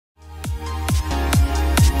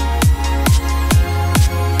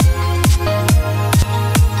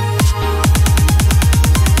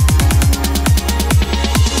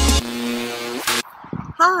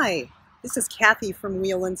Hi, this is Kathy from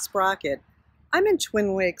Wheel and Sprocket. I'm in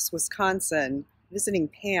Twin Lakes, Wisconsin, visiting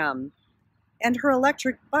Pam and her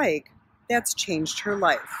electric bike that's changed her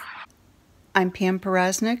life. I'm Pam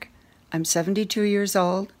Porosnik. I'm 72 years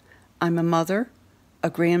old. I'm a mother, a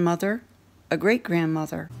grandmother, a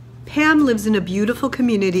great-grandmother. Pam lives in a beautiful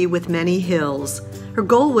community with many hills. Her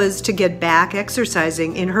goal was to get back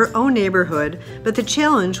exercising in her own neighborhood, but the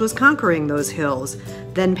challenge was conquering those hills.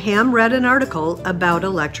 Then Pam read an article about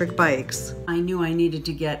electric bikes. I knew I needed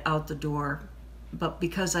to get out the door, but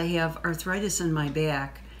because I have arthritis in my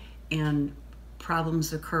back and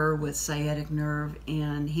problems occur with sciatic nerve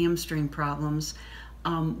and hamstring problems,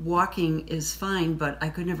 walking is fine, but I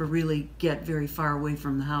could never really get very far away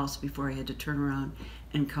from the house before I had to turn around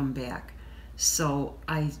and come back. So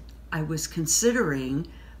I was considering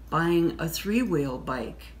buying a three-wheel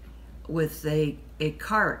bike with a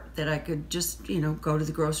cart that I could just, go to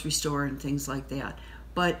the grocery store and things like that.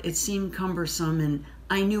 But it seemed cumbersome, and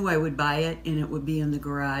I knew I would buy it and it would be in the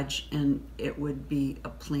garage and it would be a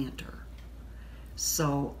planter.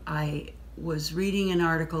 So I was reading an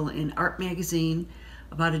article in Art Magazine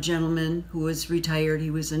about a gentleman who was retired.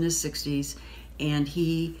 He was in his 60s, and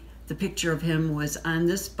the picture of him was on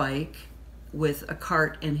this bike with a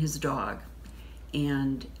cart and his dog.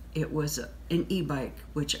 And it was an e-bike,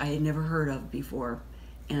 which I had never heard of before.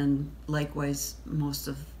 And likewise, most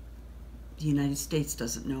of the United States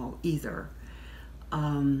doesn't know either.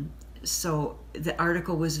 So the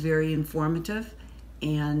article was very informative,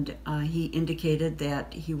 and he indicated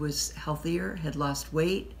that he was healthier, had lost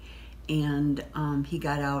weight, and he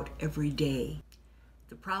got out every day.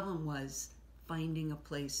 The problem was finding a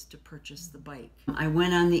place to purchase the bike. I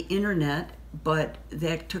went on the internet, but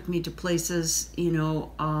that took me to places, in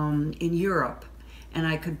Europe, and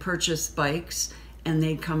I could purchase bikes and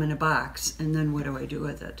they'd come in a box, and then what do I do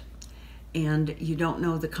with it? And you don't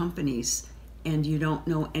know the companies and you don't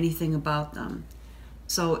know anything about them.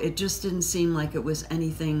 So it just didn't seem like it was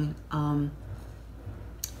anything,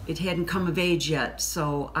 it hadn't come of age yet,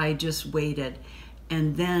 so I just waited.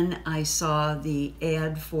 And then I saw the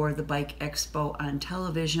ad for the Bike Expo on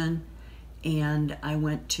television, and I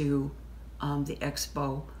went to the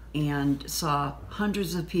expo and saw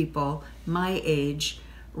hundreds of people my age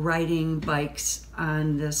riding bikes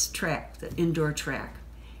on this track, the indoor track.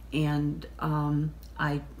 And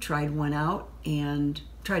I tried one out and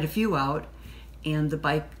tried a few out, and the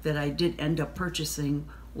bike that I did end up purchasing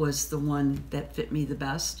was the one that fit me the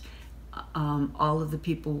best. All of the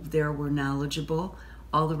people there were knowledgeable.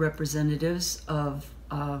 All the representatives of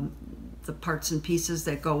the parts and pieces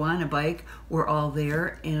that go on a bike were all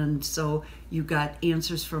there, and so you got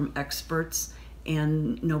answers from experts,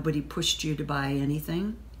 and nobody pushed you to buy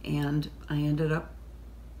anything. And I ended up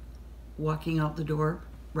walking out the door,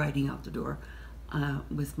 riding out the door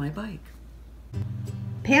with my bike.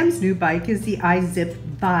 Pam's new bike is the iZip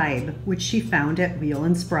Vibe, which she found at Wheel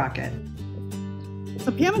and Sprocket.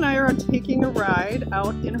 So Pam and I are taking a ride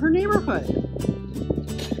out in her neighborhood.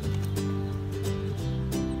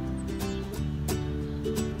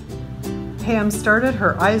 Pam started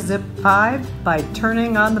her iZip Vibe by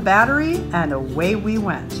turning on the battery, and away we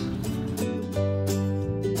went.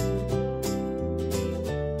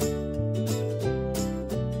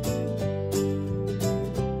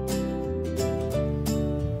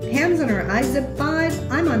 Pam's on her iZip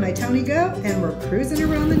Vibe, I'm on my Tony Go, and we're cruising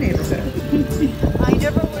around the neighborhood. I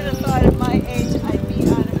never would have thought at my age I'd be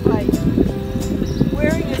on a bike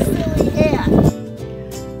wearing a silly hat.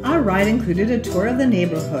 Our ride included a tour of the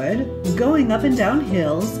neighborhood, going up and down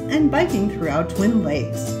hills, and biking throughout Twin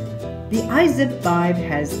Lakes. The iZip Vibe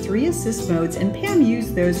has 3 assist modes, and Pam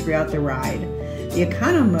used those throughout the ride. The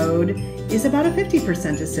Econo mode is about a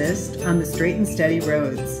 50% assist on the straight and steady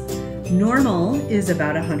roads. Normal is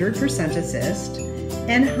about 100% assist,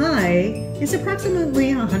 and high is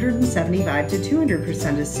approximately 175 to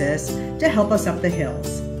 200% assist to help us up the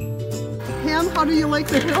hills. Pam, how do you like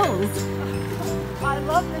the hills? I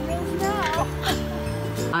love the hills now.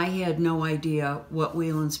 I had no idea what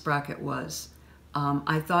Wheel and Sprocket was.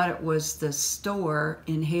 I thought it was the store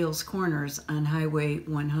in Hales Corners on Highway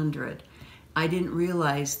 100. I didn't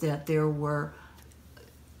realize that there were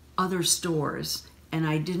other stores, and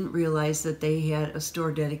I didn't realize that they had a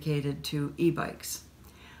store dedicated to e-bikes.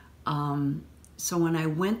 So when I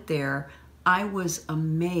went there, I was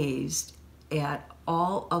amazed at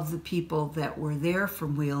all of the people that were there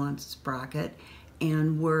from Wheel and Sprocket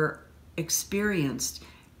and were experienced.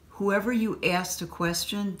 Whoever you asked a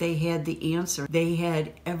question, they had the answer. They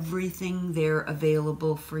had everything there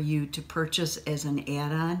available for you to purchase as an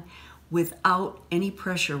add-on without any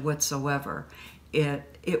pressure whatsoever.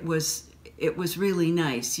 It was it was really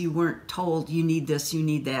nice. You weren't told you need this, you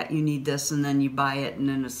need that, you need this, and then you buy it, and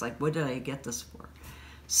then it's like, what did I get this for?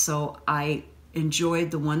 So I enjoyed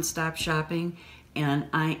the one-stop shopping, and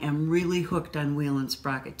I am really hooked on Wheel and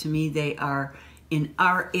Sprocket. To me, they are, in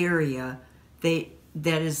our area, that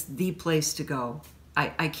is the place to go.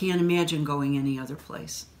 I can't imagine going any other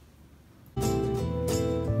place.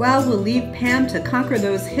 Well, we'll leave Pam to conquer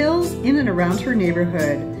those hills in and around her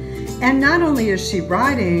neighborhood. And not only is she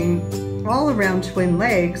riding all around Twin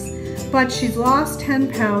Lakes, but she's lost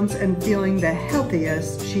 10 pounds and feeling the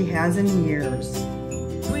healthiest she has in years.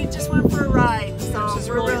 We just went for a ride, so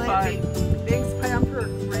we're really happy. Thanks